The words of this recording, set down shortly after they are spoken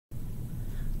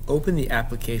open the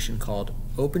application called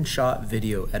OpenShot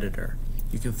Video Editor.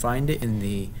 You can find it in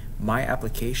the My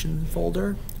Application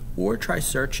folder or try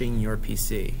searching your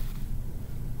PC.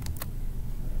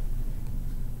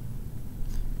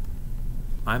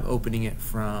 I'm opening it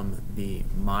from the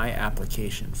My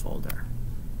Application folder.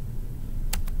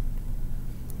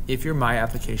 If your My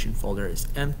Application folder is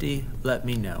empty, let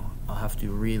me know. I'll have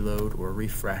to reload or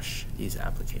refresh these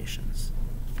applications.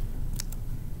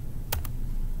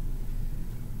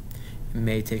 It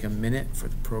may take a minute for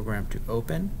the program to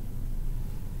open.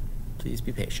 Please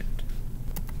be patient.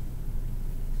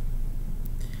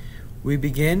 We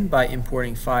begin by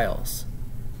importing files.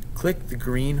 Click the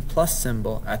green plus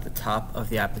symbol at the top of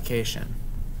the application.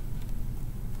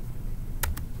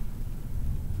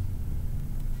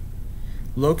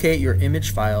 Locate your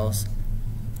image files.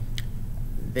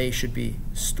 They should be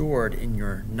stored in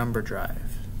your number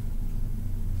drive.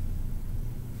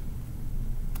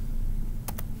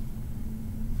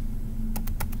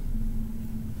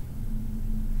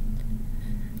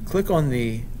 Click on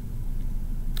the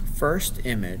first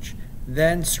image,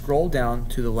 then scroll down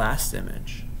to the last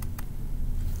image.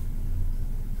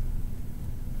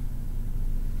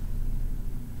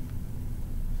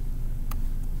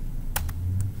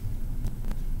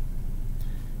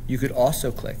 You could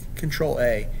also click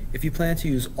Ctrl-A if you plan to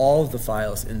use all of the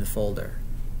files in the folder.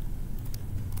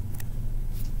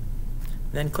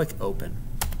 Then click Open.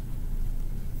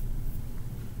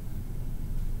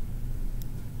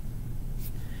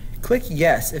 Click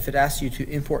Yes if it asks you to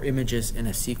import images in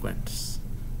a sequence.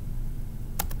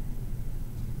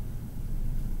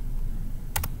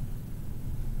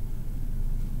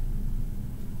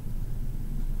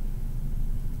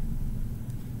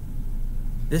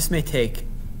 This may take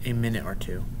a minute or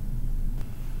two.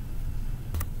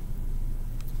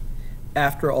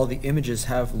 After all the images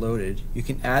have loaded, you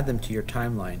can add them to your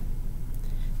timeline.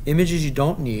 Images you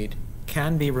don't need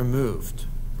can be removed.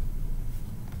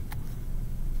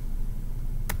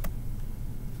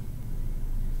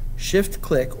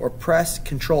 Shift-click or press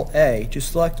Ctrl-A to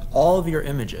select all of your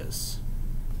images.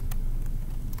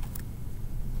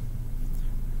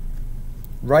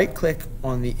 Right-click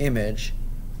on the image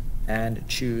and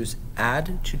choose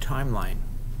Add to Timeline.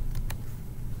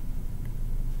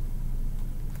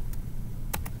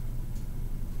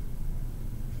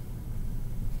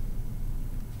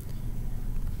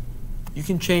 You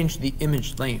can change the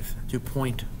image length to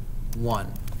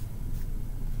 0.1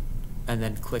 and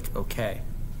then click OK.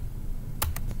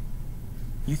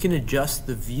 You can adjust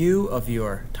the view of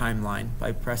your timeline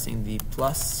by pressing the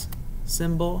plus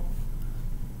symbol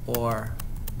or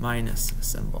minus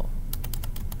symbol.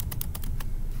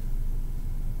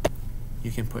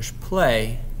 You can push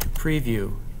play to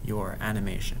preview your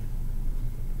animation.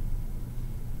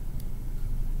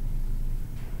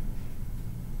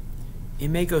 It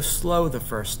may go slow the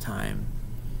first time,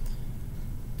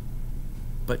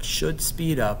 but should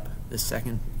speed up the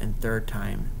second and third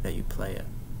time that you play it.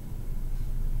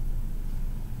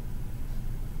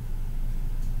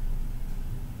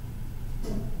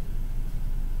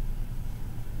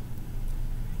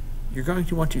 You're going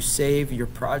to want to save your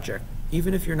project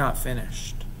even if you're not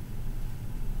finished.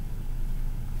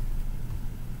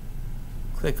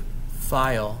 Click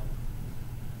File,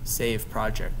 Save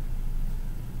Project.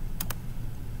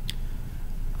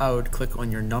 I would click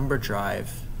on your number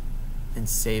drive and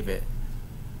save it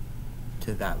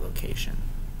to that location.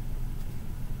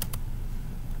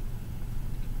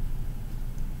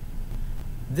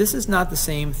 This is not the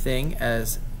same thing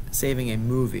as saving a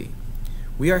movie.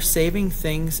 We are saving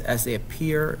things as they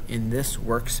appear in this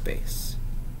workspace.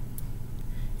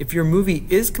 If your movie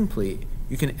is complete,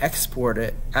 you can export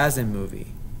it as a movie.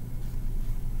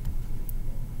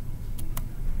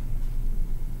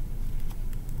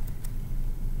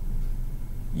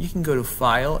 You can go to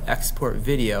File, Export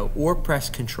Video, or press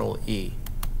Ctrl-E.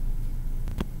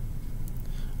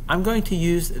 I'm going to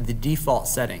use the default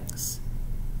settings.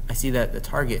 I see that the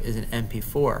target is an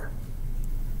MP4.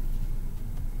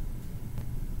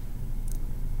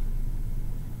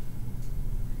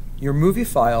 Your movie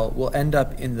file will end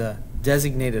up in the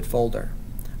designated folder.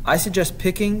 I suggest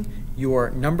picking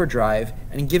your number drive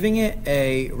and giving it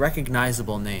a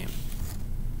recognizable name.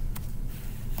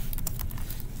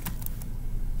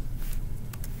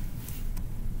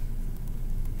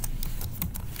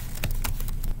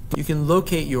 You can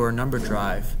locate your number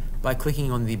drive by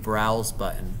clicking on the Browse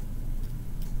button.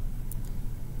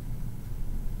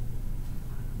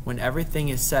 When everything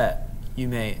is set, you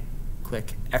may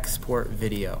click Export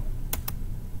Video.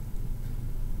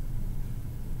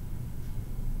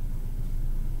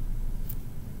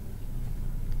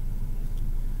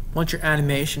 Once your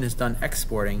animation is done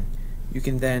exporting, you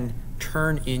can then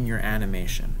turn in your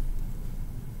animation.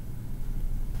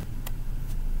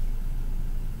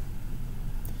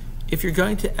 If you're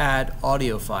going to add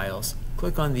audio files,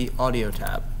 click on the Audio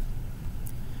tab.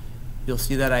 You'll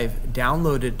see that I've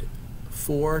downloaded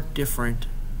 4 different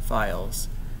files,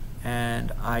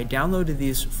 and I downloaded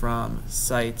these from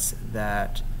sites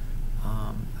that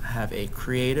have a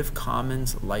Creative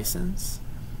Commons license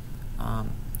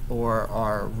or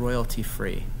are royalty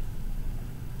free.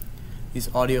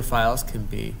 These audio files can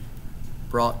be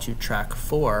brought to track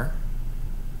 4,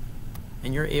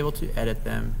 and you're able to edit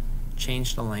them,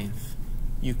 change the length.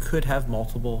 You could have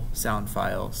multiple sound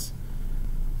files.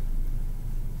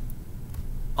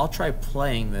 I'll try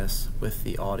playing this with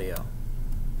the audio.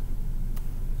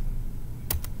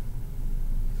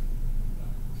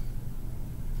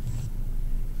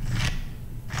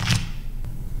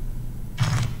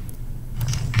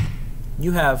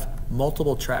 You have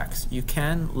multiple tracks. You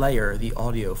can layer the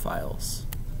audio files.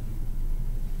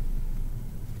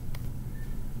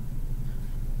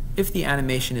 If the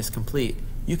animation is complete,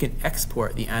 you can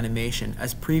export the animation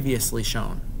as previously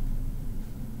shown.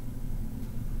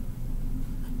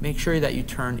 Make sure that you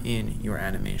turn in your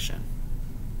animation.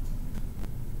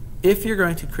 If you're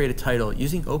going to create a title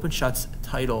using OpenShot's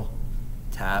Title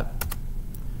tab,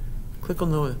 click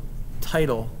on the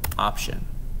Title option.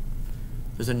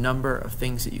 There's a number of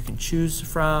things that you can choose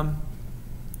from.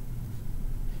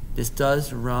 This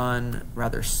does run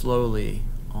rather slowly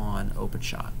on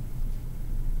OpenShot.